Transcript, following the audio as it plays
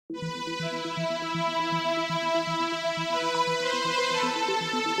All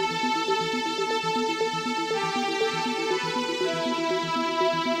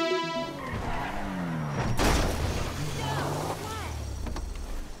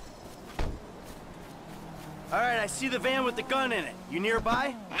right, I see the van with the gun in it. You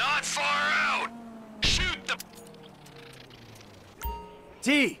nearby? Not far out! Shoot the...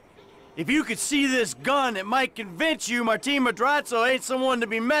 T, if you could see this gun, it might convince you Martin Madrazo ain't someone to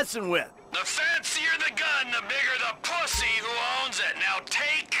be messing with. The fancier the gun, the bigger the pussy who owns it. Now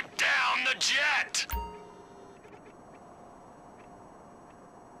take down the jet!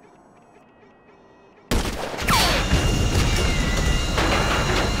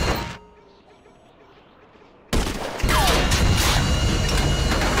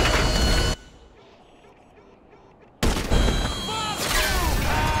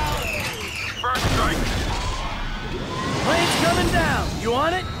 Plane's coming down. You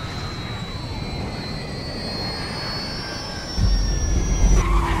on it?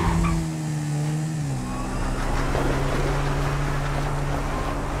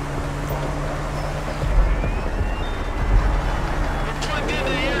 We're plugged into the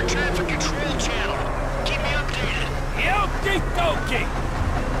air traffic control channel. Keep me updated. Okie dokie!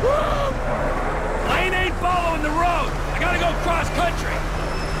 Woo! Lane ain't following the road. I gotta go cross country.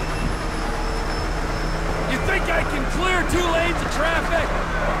 You think I can clear 2 lanes of traffic?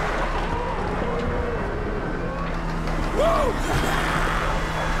 Woo!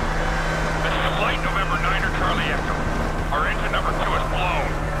 This is Flight November 9er Charlie Echo. Our engine number 2 is blown.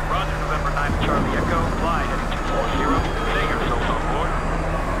 Roger, November 9 Charlie Echo. Fly heading 240. Say yourself on board.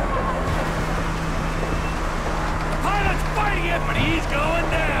 The pilot's fighting it, but he's going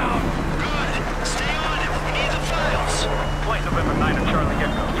down. Good. Stay on him. We need the files. Flight November 9 Charlie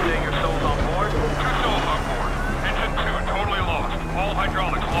Echo. Say your souls on board. 2 souls on board. Engine 2 totally lost. All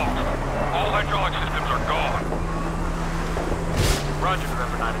hydraulics lost. All hydraulic systems are gone. Roger,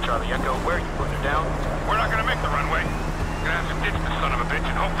 November 9 Charlie Echo. Where are you putting her down? We're not gonna make the runway. Gonna have to ditch the son of a bitch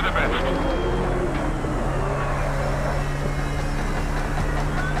and hope for the best.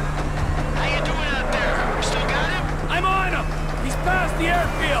 How you doing out there? Still got him? I'm on him. He's past the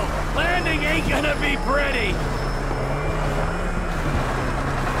airfield. Landing ain't gonna be pretty.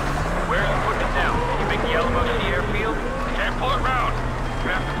 Where are you putting it down? Can you make the Alamo Sea airfield? Can't pull it round.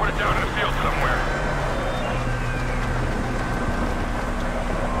 Gonna have to put it down in a field somewhere.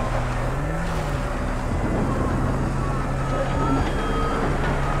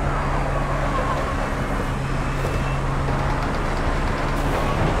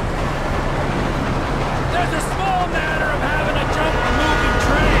 There's a small matter of having to jump a moving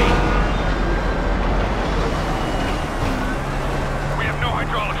train. We have no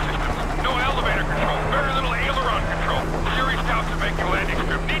hydraulic systems, no elevator control, very little aileron control. Serious doubts of making landing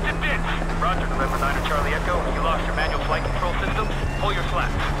strip. Need to ditch. Roger, November 9 Charlie Echo. You lost your manual flight control systems. Pull your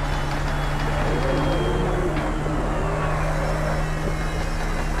flaps.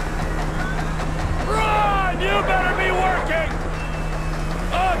 Run! You better be working!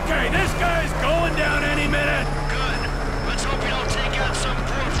 Okay, this guy's going down any minute. Good. Let's hope you don't take out some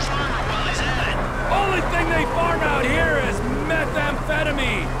poor farmer while he's at it. Only thing they farm out here is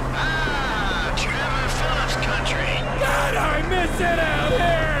methamphetamine. Ah, Trevor Phillips country. God, I miss it out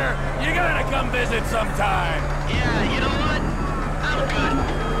here! You gotta come visit sometime. Yeah, you know what? I'm good.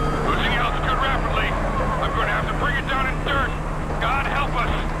 Losing altitude rapidly. I'm going to have to bring it down in dirt. God help us.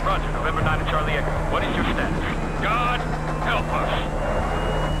 Roger, November 9 Charlie Echo. What is your status? God help us.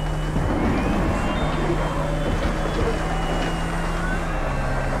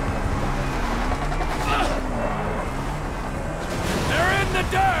 They're in the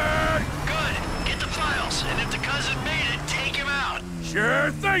dirt! Good. Get the files, and if the cousin made it, take him out.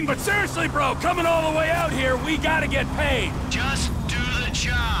 Sure thing, but seriously, bro, coming all the way out here, we gotta get paid. Just do the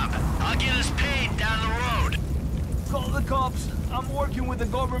job. I'll get us paid down the road. Call the cops. I'm working with the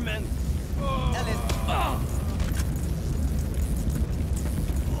government.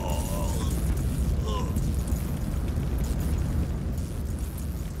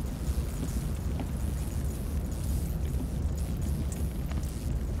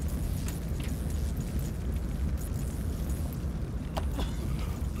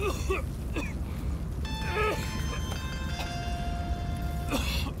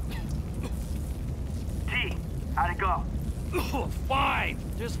 T, how'd it go? Fine,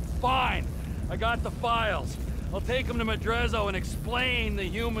 just fine. I got the files. I'll take them to Madrazo and explain the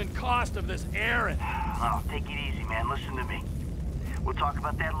human cost of this errand. Oh, take it easy, man. Listen to me. We'll talk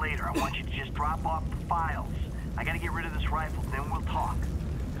about that later. I want you to just drop off the files. I gotta get rid of this rifle, then we'll talk.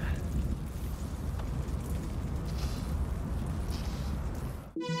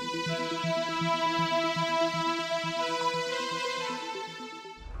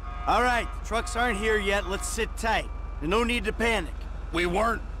 All right, the trucks aren't here yet. Let's sit tight. There's no need to panic. We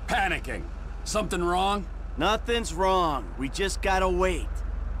weren't panicking. Something wrong? Nothing's wrong. We just gotta wait.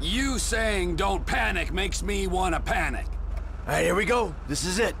 You saying don't panic makes me want to panic. All right, here we go. This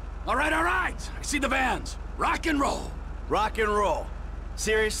is it. All right, all right. I see the vans. Rock and roll. Rock and roll.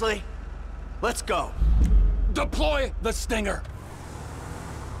 Seriously? Let's go. Deploy the Stinger.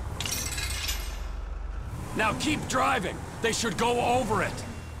 Now keep driving. They should go over it.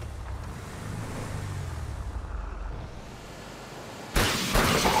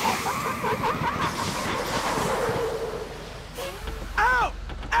 Out!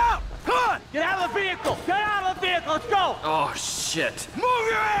 Out! Come on! Get out of the vehicle! Get out of the vehicle! Let's go! Oh, shit. Move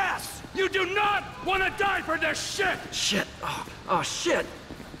your ass! You do not want to die for this shit! Shit. Oh, shit.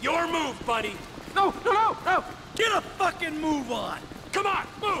 Your move, buddy! No, no, no, no! Get a fucking move on! Come on,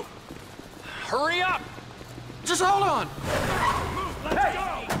 move! Hurry up! Just hold on! Let's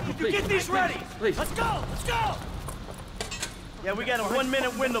go! You get these ready! Please. Let's go! Let's go! Yeah, we got a 1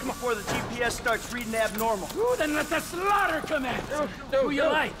 minute window before the GPS starts reading abnormal. Ooh, then let the slaughter commence! No, Who you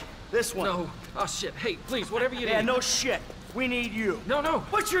no. like? This one. No. Oh, shit. Hey, please, whatever you Yeah, need. no shit. We need you. No, no.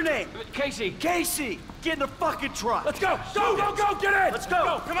 What's your name? Casey. Casey! Get in the fucking truck! Let's go! Go, go, go! Get in! Let's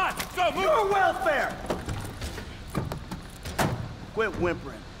go! Come on! Go, move! Your welfare! Quit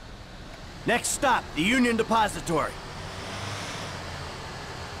whimpering. Next stop, the Union Depository.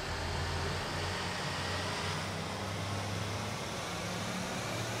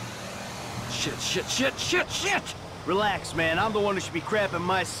 Shit, shit, shit, shit, shit! Relax, man. I'm the one who should be crapping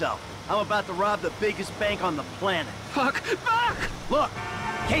myself. I'm about to rob the biggest bank on the planet. Fuck! Fuck! Look,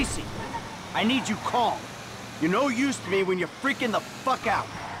 Casey, I need you calm. You're no use to me when you're freaking the fuck out.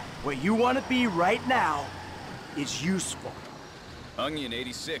 Where you want to be right now is useful. Onion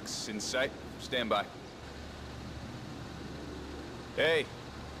 86 in sight. Stand by. Hey,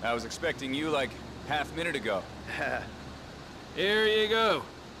 I was expecting you like half a minute ago. Here you go.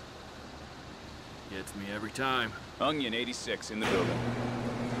 Gets me every time. Onion 86 in the building.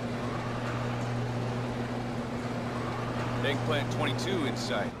 Eggplant 22 in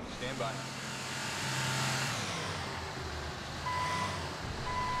sight. Stand by.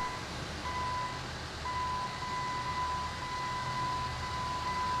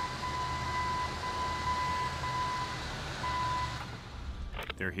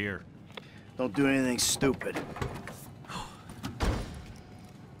 They're here. Don't do anything stupid.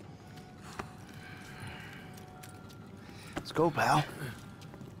 Let's go, pal.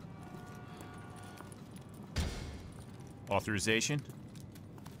 Authorization?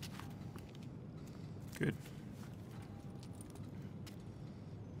 Good.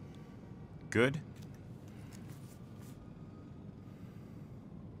 Good?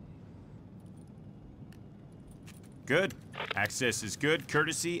 Good. Access is good.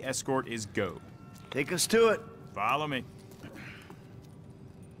 Courtesy escort is go. Take us to it. Follow me.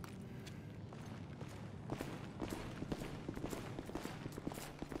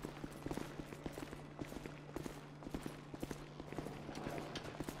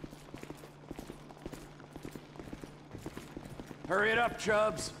 Hurry it up,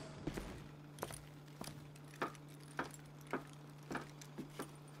 Chubbs.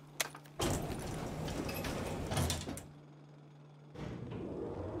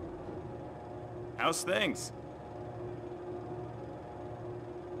 How's things?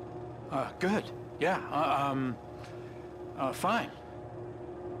 Good. Yeah, fine.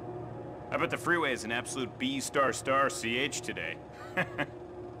 I bet the freeway is an absolute B*** CH today.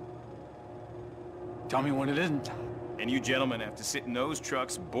 Tell me when it isn't. And you gentlemen have to sit in those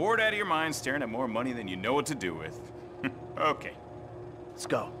trucks, bored out of your minds, staring at more money than you know what to do with. Okay. Let's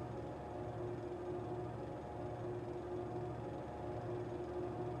go.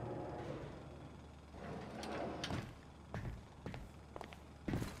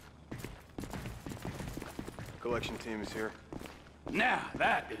 Collection team is here. Now,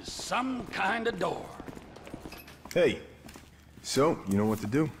 that is some kind of door. Hey, so, you know what to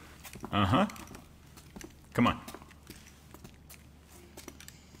do? Uh-huh. Come on.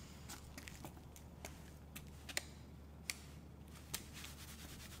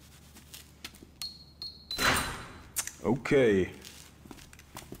 Okay.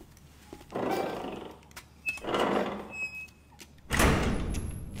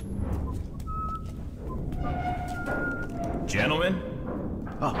 Gentlemen?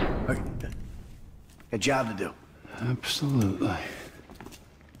 Oh, okay. A job to do. Absolutely.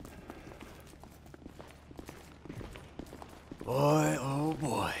 Boy, oh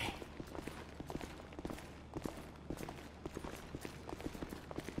boy.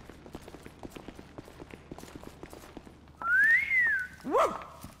 Woo!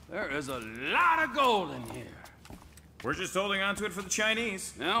 There There is a lot of gold in here. We're just holding on to it for the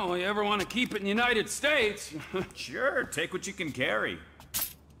Chinese. Now, you ever want to keep it in the United States? Sure, take what you can carry.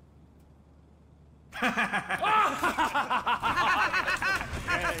 That's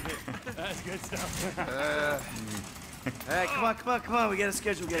good stuff. All right, come on. We got a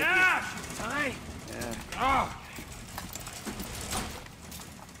schedule. Yeah, tight. Yeah. Oh.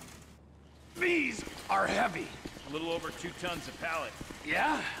 These are heavy. A little over 2 tons a pallet.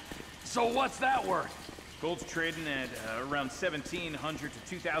 Yeah? So what's that worth? Gold's trading at around 1,700 to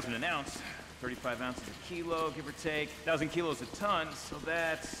 2,000 an ounce. 35 ounces a kilo, give or take. 1,000 kilos a ton, so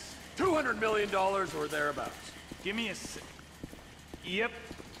that's... $200 million or thereabouts. Give me a Yep,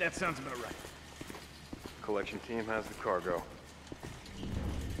 that sounds about right. Collection team has the cargo.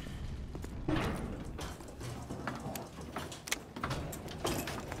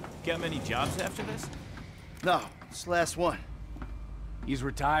 Got many jobs after this? No, it's the last one. He's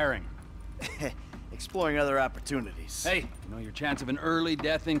retiring. Exploring other opportunities. Hey, you know your chance of an early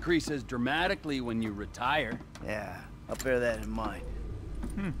death increases dramatically when you retire. Yeah, I'll bear that in mind.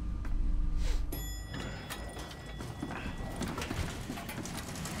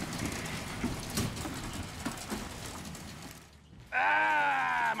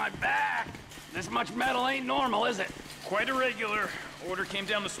 Ah, my back! This much metal ain't normal, is it? Quite irregular. Order came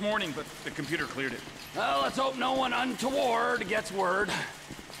down this morning, but the computer cleared it. Well, let's hope no one untoward gets word.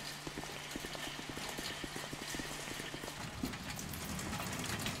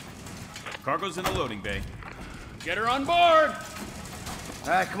 Cargo's in the loading bay. Get her on board! All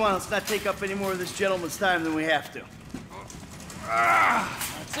right, come on, let's not take up any more of this gentleman's time than we have to.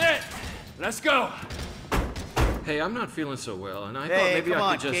 That's it! Let's go! Hey, I'm not feeling so well, and I thought Hey, maybe come I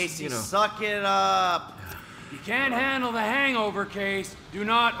on, could just, Casey, you know... suck it up. You can't handle the hangover, Case. Do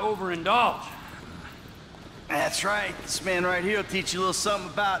not overindulge. That's right. This man right here will teach you a little something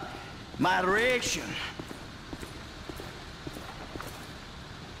about moderation.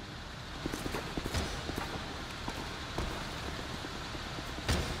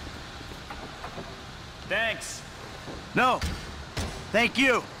 Thanks. No. Thank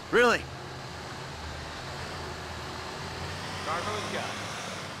you. Really. Cargo is gone.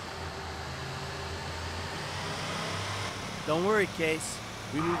 Don't worry, Case.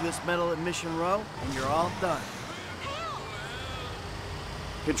 Remove this metal at Mission Row, and you're all done.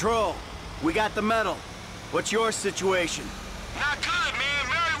 Control, we got the metal. What's your situation? Not good, man.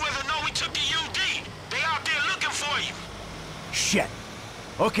 Merriweather know we took the UD. They out there looking for you. Shit.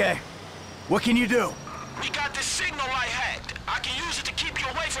 Okay. What can you do? We got this signal light hacked. I can use it to keep you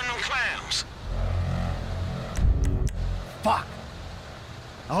away from them clowns. Fuck.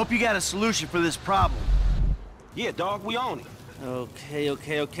 I hope you got a solution for this problem. Yeah, dog, we own it.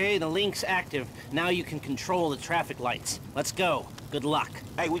 Okay. The link's active. Now you can control the traffic lights. Let's go. Good luck.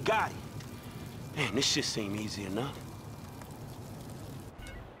 Hey, we got it. Man, this shit seem easy enough.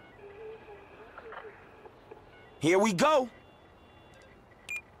 Here we go.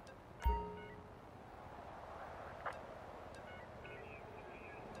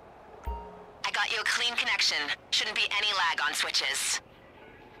 I got you a clean connection. Shouldn't be any lag on switches.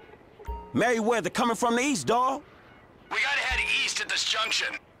 Merriweather coming from the east, dawg. We gotta head east at this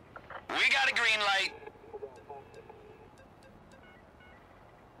junction. We got a green light.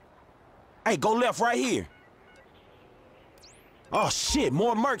 Hey, go left right here. Oh, shit,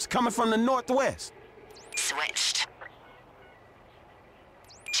 more mercs coming from the northwest. Switched.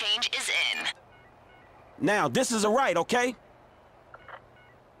 Change is in. Now, this is a right, okay?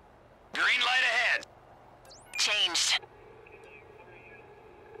 Green light ahead. Changed.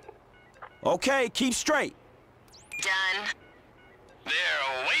 Okay, keep straight. Done.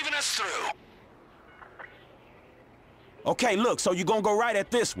 They're waving us through. Okay, look, so you're gonna go right at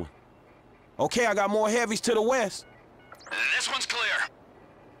this one. Okay, I got more heavies to the west. This one's clear.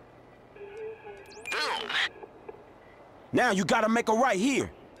 Boom. Now you gotta make a right here.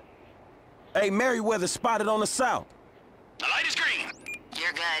 Hey, Merriweather spotted on the south. The light is green.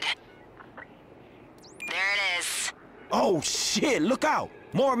 You're good. There it is. Oh, shit, look out.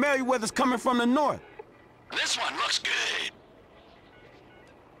 More Merriweathers coming from the north. This one looks good.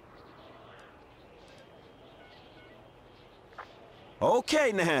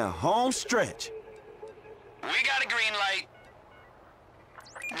 Okay now, home stretch. We got a green light.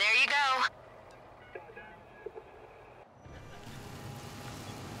 There you go.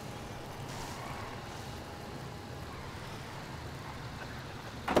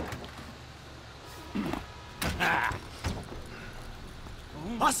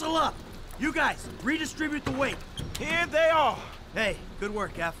 Hustle up! You guys, redistribute the weight. Here they are. Hey, good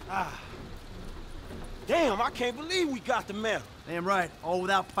work, F. Damn, I can't believe we got the medal. Damn right, all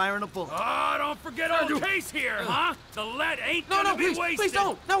without firing a bullet. Oh, don't forget our case here, huh? The lead ain't gonna be wasted. Please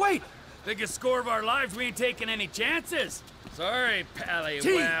don't. No, wait. Biggest score of our lives, we ain't taking any chances. Sorry, Pally,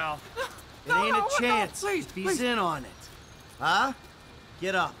 well... It ain't a chance please, if he's in on it. Huh?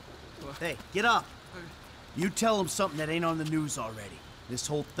 Get up. Hey, get up. You tell him something that ain't on the news already. This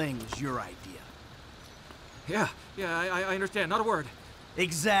whole thing was your idea. Yeah, I understand. Not a word.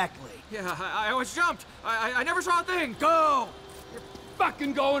 Exactly. Yeah, I always jumped. I never saw a thing. Go! You're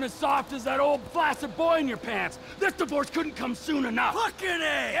fucking going as soft as that old flaccid boy in your pants. This divorce couldn't come soon enough. Fucking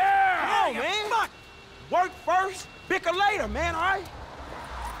A! Yeah! Oh, man. Fuck. Work first, bicker later, man, all right?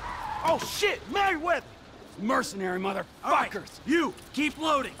 Oh, shit, Merryweather. Mercenary motherfuckers. All right, you, keep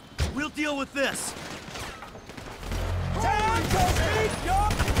loading. We'll deal with this. Time to beat your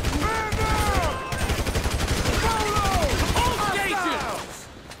Hold station!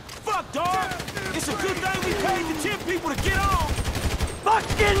 Fuck, dog. It's a good thing we paid the 10 people to get on.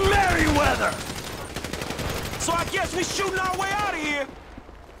 Fucking Merryweather! So I guess we shooting our way out of here.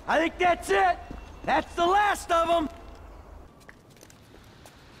 I think that's it. That's the last of them.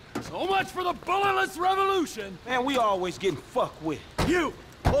 So much for the bulletless revolution. Man, we always getting fucked with. You,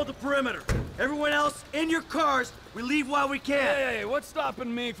 hold the perimeter. Everyone else, in your cars. We leave while we can. Hey, what's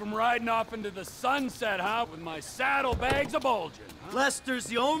stopping me from riding off into the sunset, huh? With my saddlebags a-bulging, huh? Lester's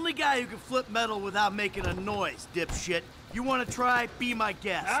the only guy who can flip metal without making a noise, dipshit. You want to try? Be my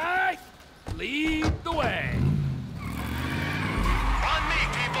guest. All right, lead the way. On me,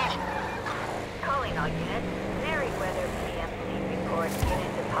 people! Calling all units. Merryweather PMC reports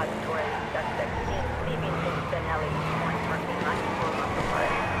unit depository suspect seen leaving the Benelli point marking 94 months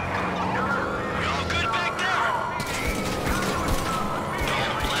away. Y'all good back there?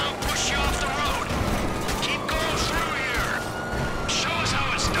 Don't let them push you off the road. Keep going through here. Show us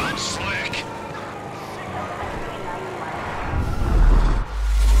how it's done, Slick.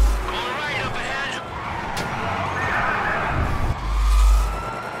 Going right up ahead.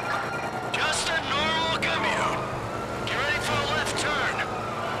 Just a normal commute. Get ready for a left turn.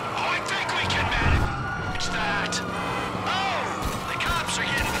 Oh, I think we can manage that. Oh, the cops are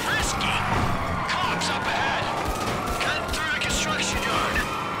getting frisky. Cops up ahead. Cutting through the construction yard.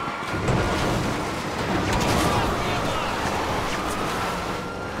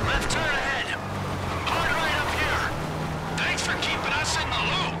 Left turn ahead. Hard right up here. Thanks for keeping us in the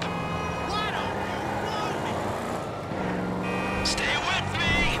loop. Why don't you want me? Stay with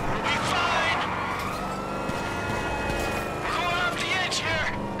me. We'll be fine. We're going up the edge here.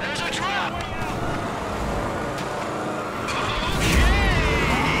 There's a drop.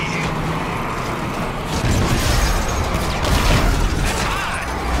 That's hot.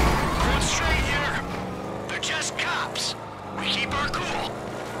 Going straight here. They're just cops. We keep our cool.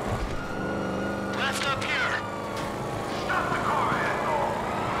 Left up here. Stop the car, asshole.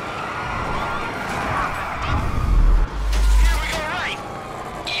 Here we go right.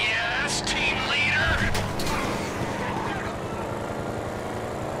 Yes, team leader.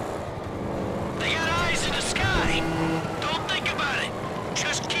 They got eyes in the sky. Don't think about it.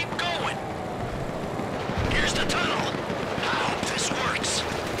 Just keep going. Here's the tunnel. I hope this works.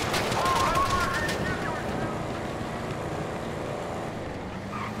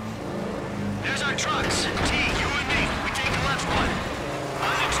 There's our trucks. T, you and me. We take the left one.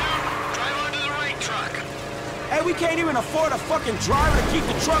 Other two, drive onto the right truck. Hey, we can't even afford a fucking driver to keep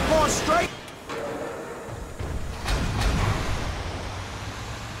the truck going straight.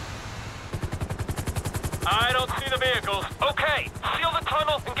 I don't see the vehicles. Okay, seal the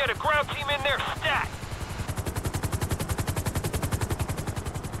tunnel and get a ground team in there stat.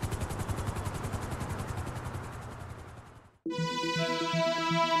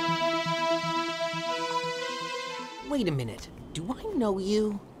 Wait a minute. Do I know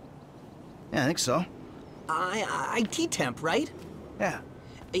you? Yeah, I think so. IT temp, right? Yeah.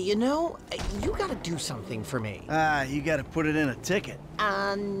 You know, you gotta do something for me. You gotta put it in a ticket.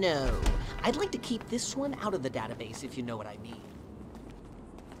 No. I'd like to keep this one out of the database, if you know what I mean.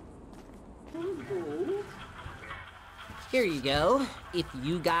 Here you go. If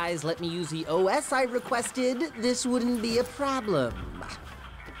you guys let me use the OS I requested, this wouldn't be a problem.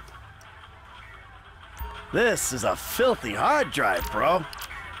 This is a filthy hard drive, bro.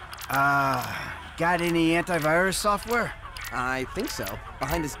 Got any antivirus software? I think so.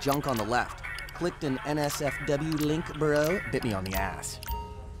 Behind this junk on the left. Clicked an NSFW link, bro. Bit me on the ass.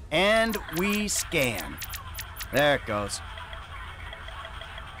 And we scan. There it goes.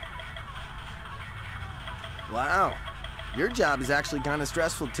 Wow. Your job is actually kind of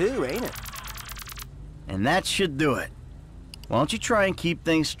stressful too, ain't it? And that should do it. Why don't you try and keep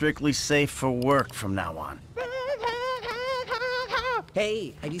things strictly safe for work from now on?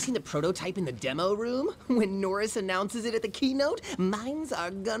 Hey, have you seen the prototype in the demo room? When Norris announces it at the keynote, minds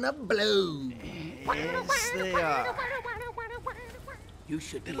are gonna blow. Yes, they are. You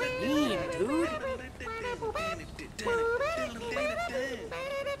should be mean, dude.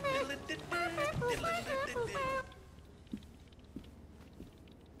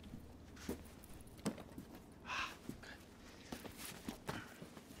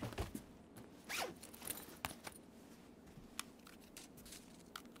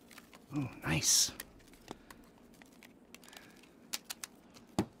 Oh, nice.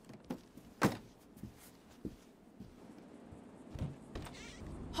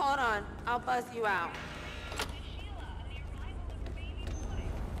 Hold on, I'll buzz you out.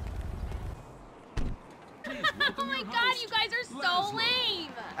 Oh my god, you guys are so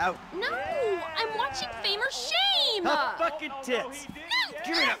lame! Out. No, I'm watching Fame or Shame! Her fucking tits! No!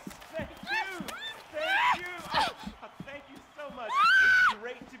 Give it up! Thank you! Thank you! Thank you so much. It's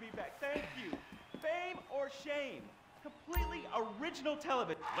great to be back. Thank you. Fame or Shame? Completely original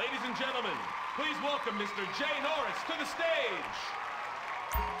television. Ladies and gentlemen, please welcome Mr. Jay Norris to the stage.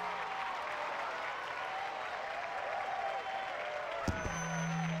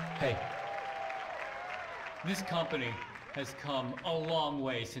 Hey. This company has come a long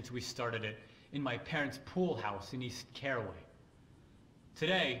way since we started it in my parents' pool house in East Caraway.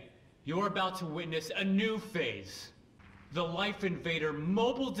 Today, you're about to witness a new phase. The Life Invader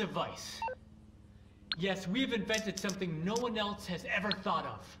mobile device. Yes, we've invented something no one else has ever thought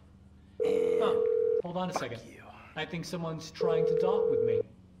of. Oh, hold on a second. I think someone's trying to talk with me.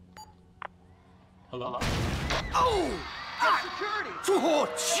 Hello? Oh! Security! Oh,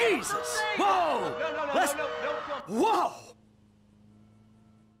 Jesus! Whoa! No. Whoa!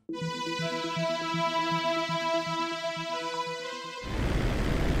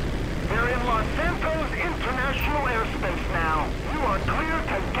 We're in Los Santos International Airspace now. You are clear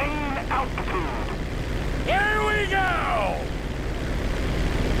to gain altitude. Here we go!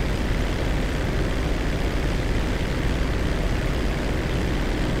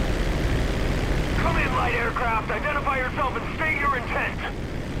 Come in, light aircraft. Identify yourself and state your intent.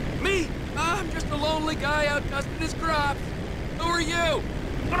 Me? I'm just a lonely guy out dusting his crops. Who are you?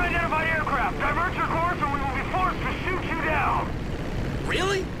 Unidentified aircraft. Divert your course or we will be forced to shoot you down.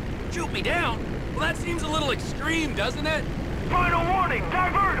 Really? Shoot me down? Well, that seems a little extreme, doesn't it? Final warning.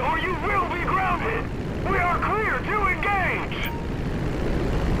 Divert or you will be grounded. We are clear to engage.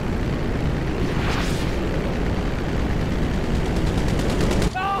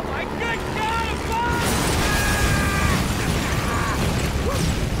 Oh my good God!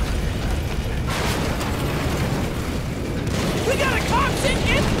 We got a cop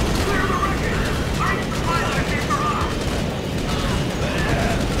ticket! Clear the wreckage! I'm piloting for us!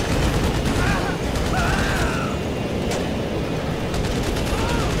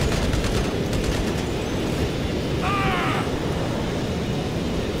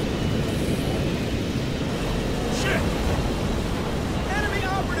 Shit! Enemy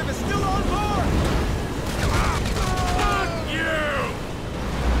operative is still on board! Fuck you!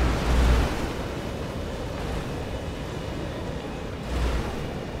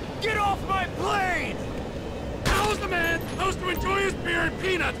 Get off my plane! How's the man supposed to enjoy his beer and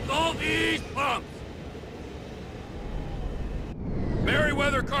peanuts with all these bumps?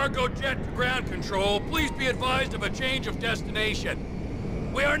 Merryweather Cargo Jet to ground control, please be advised of a change of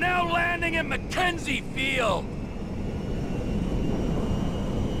destination. We are now landing at Mackenzie Field.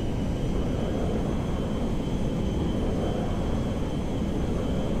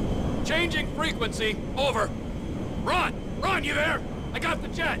 Changing frequency, over. Ron, you there? I got the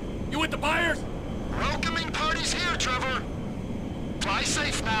jet. You with the buyers? Welcoming party's here, Trevor. Fly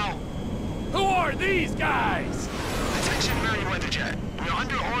safe now. Who are these guys? Attention, Merryweather Jet. We're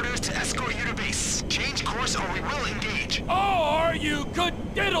under orders to escort you to base. Change course or we will engage. Or you could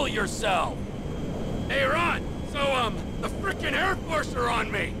diddle yourself. Hey, Ron, so, the frickin' Air Force are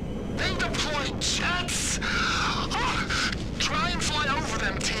on me. They deploy jets? Try and fly over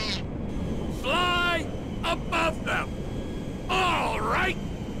them, T. Fly above them. All right.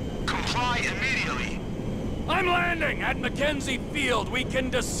 Comply immediately. I'm landing at Mackenzie Field. We can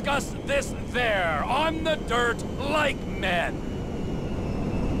discuss this there, on the dirt, like men.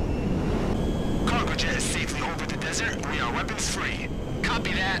 Cargo jet is safely over the desert. We are weapons free.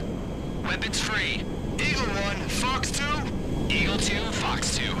 Copy that. Weapons free. Eagle 1, Fox 2. Eagle 2,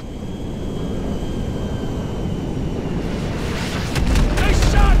 Fox 2. They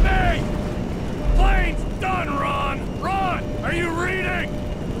shot me! Plane's done, Ron! Ron, are you reading?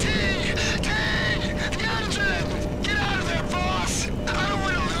 T! Get out of there, boy!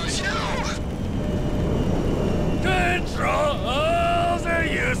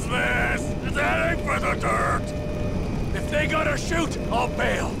 I'll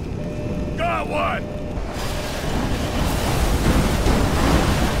bail. Got one!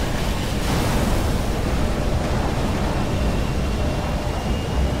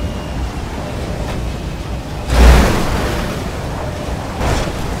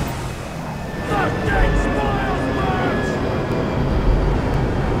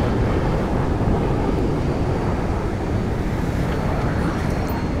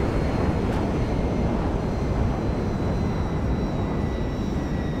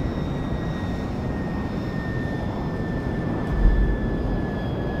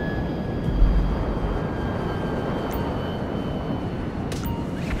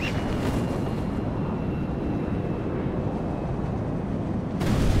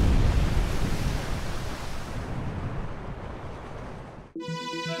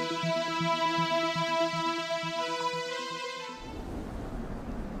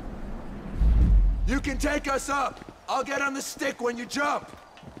 You can take us up. I'll get on the stick when you jump.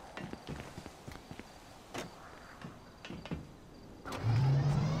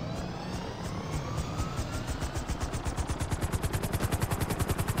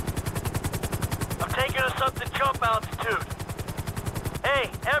 I'm taking us up to jump altitude. Hey,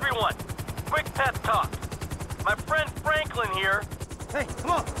 everyone, quick pep talk. My friend Franklin here. Hey,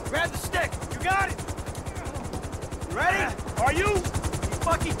 come on, grab the stick. You got it. You ready? Are you? You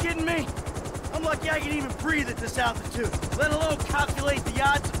fucking kidding me? I'm lucky I can even breathe at this altitude, let alone calculate the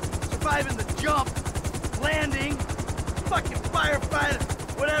odds of surviving the jump, landing, fucking firefighter,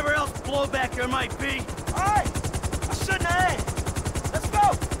 whatever else blowback there might be. All right, I shouldn't have. Let's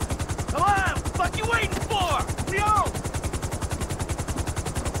go. Come on, what you waiting for? We on.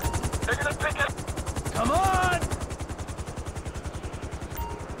 They're gonna pick it. Come on.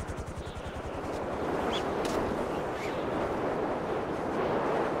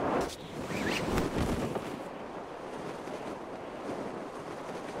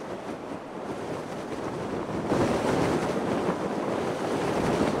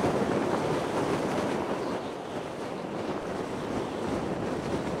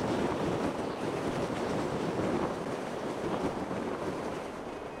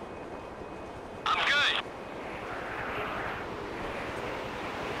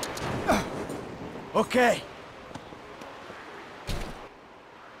 Okay.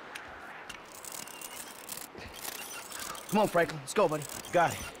 Come on, Franklin. Let's go, buddy.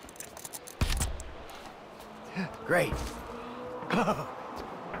 Got it. Great.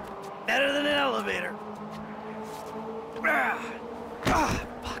 Better than an elevator.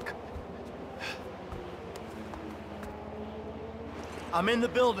 Fuck. I'm in the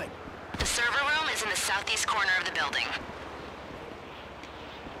building. The server room is in the southeast corner of the building.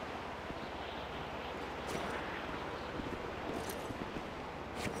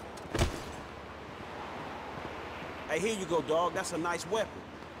 Hey, here you go, dog. That's a nice weapon.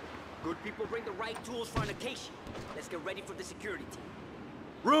 Good people bring the right tools for an occasion. Let's get ready for the security team.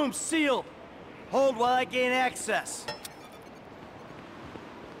 Room sealed. Hold while I gain access.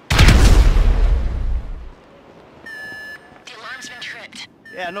 The alarm's been tripped.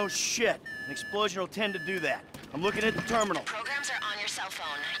 Yeah, no shit. An explosion will tend to do that. I'm looking at the terminal. Programs are on your cell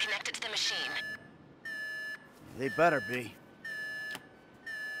phone, connected to the machine. They better be.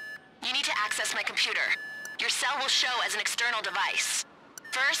 You need to access my computer. Your cell will show as an external device.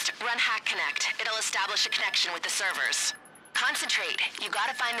 First, run Hack Connect. It'll establish a connection with the servers. Concentrate. You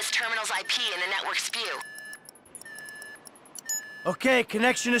gotta find this terminal's IP in the network's view. Okay,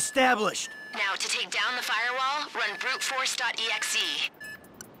 connection established. Now, to take down the firewall, run bruteforce.exe.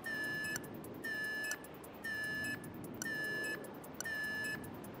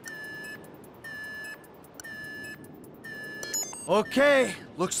 Okay,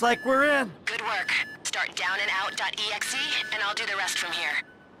 looks like we're in. Good work. Start downandout.exe, and I'll do the rest from here.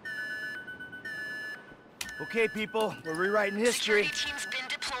 Okay, people, we're rewriting history. Security team's been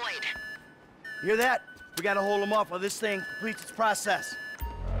deployed. Hear that? We gotta hold them off while this thing completes its process.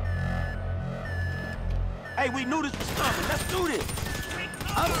 Hey, we knew this was coming. Let's do this.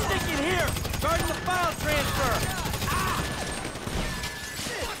 I'm sticking here, starting the file transfer.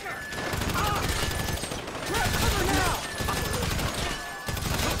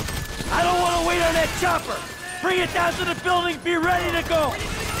 I don't want to wait on that chopper. Bring it down to the building. Be ready to go.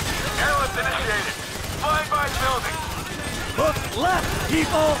 Airlift initiated. Flying by building. Look left,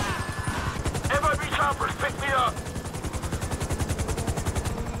 people. FIB choppers, pick me up.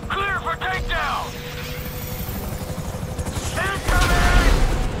 Clear for takedown. Incoming!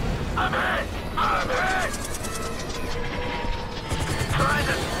 I'm hit! I'm hit! Trying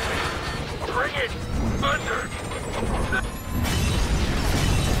to bring it under.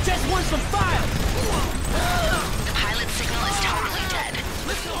 Just want some fire! The pilot signal is totally dead.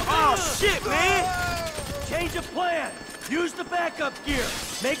 Oh, shit, man! Change of plan. Use the backup gear.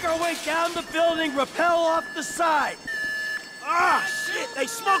 Make our way down the building, rappel off the side. Ah, shit! They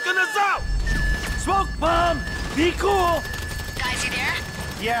smoking us out! Smoke bomb! Be cool! Guys, you there?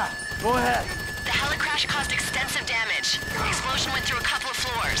 Yeah, go ahead. The helicrash caused extensive damage. The explosion went through a couple of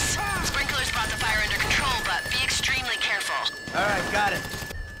floors. Sprinklers brought the fire under control, but be extremely careful. All right, got it.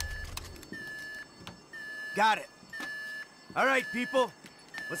 Got it. All right, people.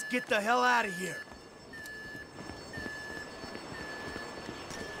 Let's get the hell out of here.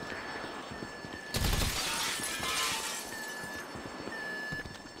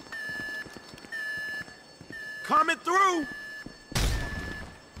 Coming through!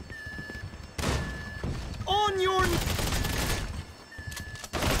 On your...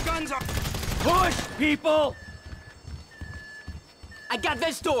 Guns up! Push, people! I got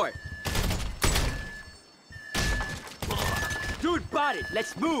this door! Dude, bought it!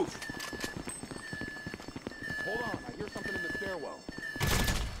 Let's move! Hold on, I hear something in the stairwell.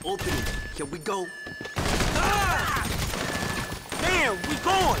 Open it. Can we go? Ah! Damn, we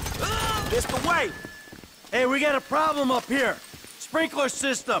going! This the way! Hey, we got a problem up here. Sprinkler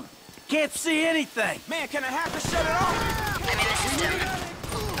system. Can't see anything. Man, can I have to shut it off? I'm in the system.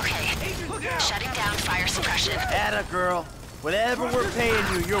 Okay. Shutting down fire suppression. Atta girl. Whatever we're paying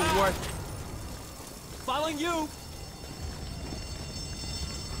you, you're worth it. Following you!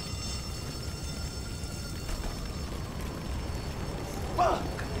 Fuck!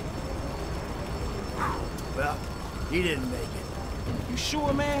 Well, he didn't make it. You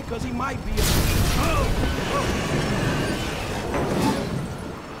sure, man? Cause he might be a...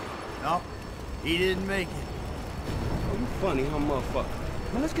 No, he didn't make it. Oh, you funny, huh,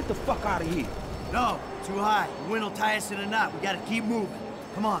 motherfucker? Man, let's get the fuck out of here. No, too high. The wind will tie us in a knot. We gotta keep moving.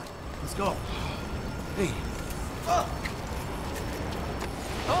 Come on, let's go. Hey. Fuck!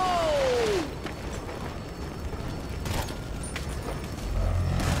 Oh!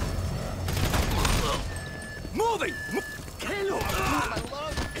 Moving!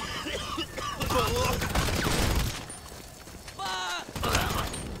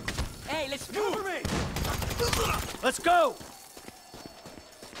 Hey, let's move! Let's go!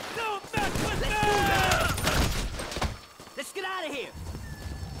 No, let's get out of here!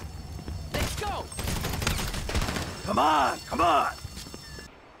 Let's go! Come on, come on!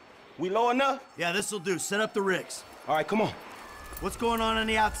 We low enough? Yeah, this'll do. Set up the rigs. All right, come on. What's going on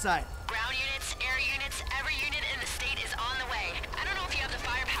the outside? Ground units, air units, every unit in the state is on the way. I don't know if you have the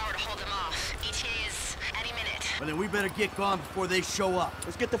firepower to hold them off. ETA is any minute. Well, then we better get gone before they show up.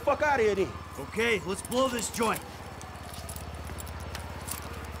 Let's get the fuck out of here, then. Okay, let's blow this joint.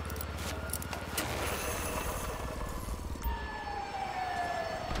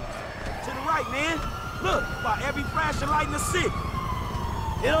 To the right, man. Look, about every flashing light in the city.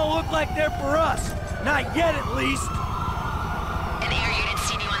 It don't look like they're for us. Not yet, at least. An air unit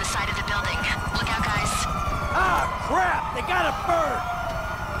seen you on the side of the building. Look out, guys. Ah, crap! They got a bird!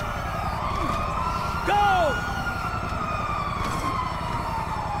 Go!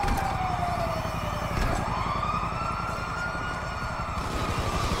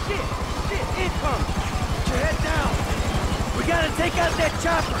 Shit, incoming! Put your head down. We gotta take out that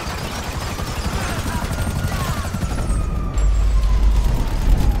chopper.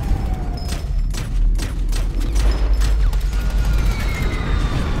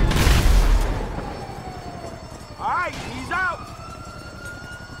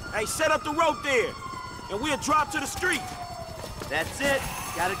 Hey, set up the rope there, and we'll drop to the street. That's it.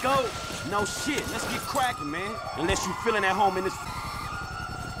 Gotta go. No shit. Let's get cracking, man. Unless you feeling at home in this...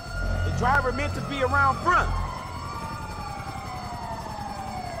 The driver meant to be around front.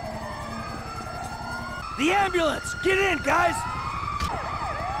 The ambulance! Get in, guys!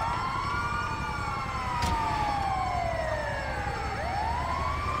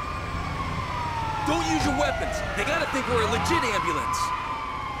 Don't use your weapons. They gotta think we're a legit ambulance.